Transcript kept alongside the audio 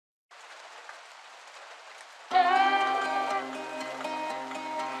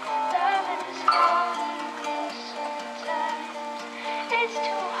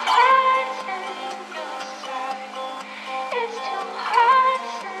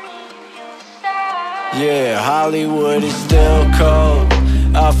Yeah, Hollywood is still cold.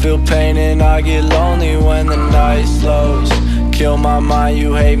 I feel pain and I get lonely when the night slows. Kill my mind,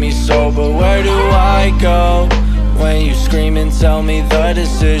 you hate me so, but where do I go? When you scream and tell me the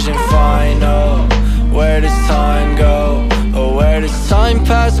decision final. Where does time go? Oh, where does time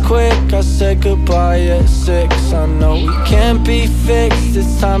pass quick? I said goodbye at 6. I know we can't be fixed.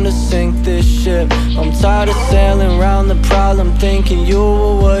 It's time to sink this ship. I'm tired of sailing around the problem, thinking you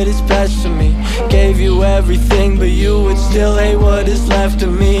were what is best for me. Gave you everything, but you would still hate what is left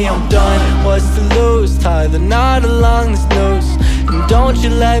of me. I'm done, what's to lose? Tie the knot along this noose, and don't you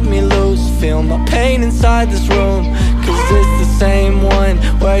let me loose. Feel my pain inside this room, cause it's the same one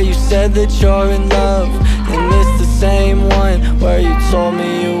where you said that you're in love, and it's the same one where you told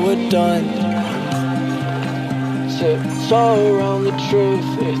me you were done. Tiptoe around the truth.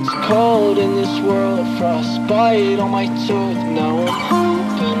 It's cold in this world, frostbite on my tooth. Now I'm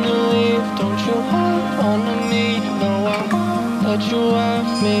hoping to leave. Don't you hold on to me? No, I won't let you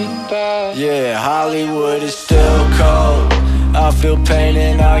have me back. Yeah, Hollywood is still cold. I feel pain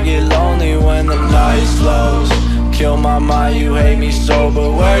and I get lonely when the night slows. Kill my mind, you hate me so,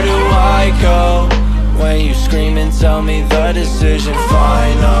 but where do I go? When you scream and tell me the decision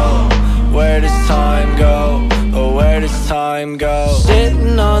final. Where does time go? Oh, where does time go?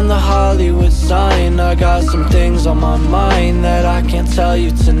 Sitting on the Hollywood sign, I got some things on my mind that I can't tell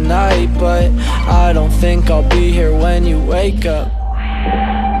you tonight, but I don't think I'll be here when you wake up.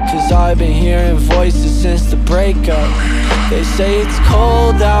 Cause I've been hearing voices since the breakup. They say it's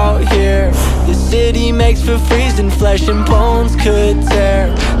cold out here. The city makes for freezing, flesh and bones could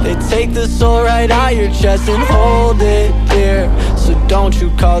tear. They take the soul right out your chest and hold it dear. So don't you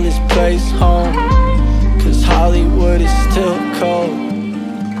call this place home, cause Hollywood is still cold.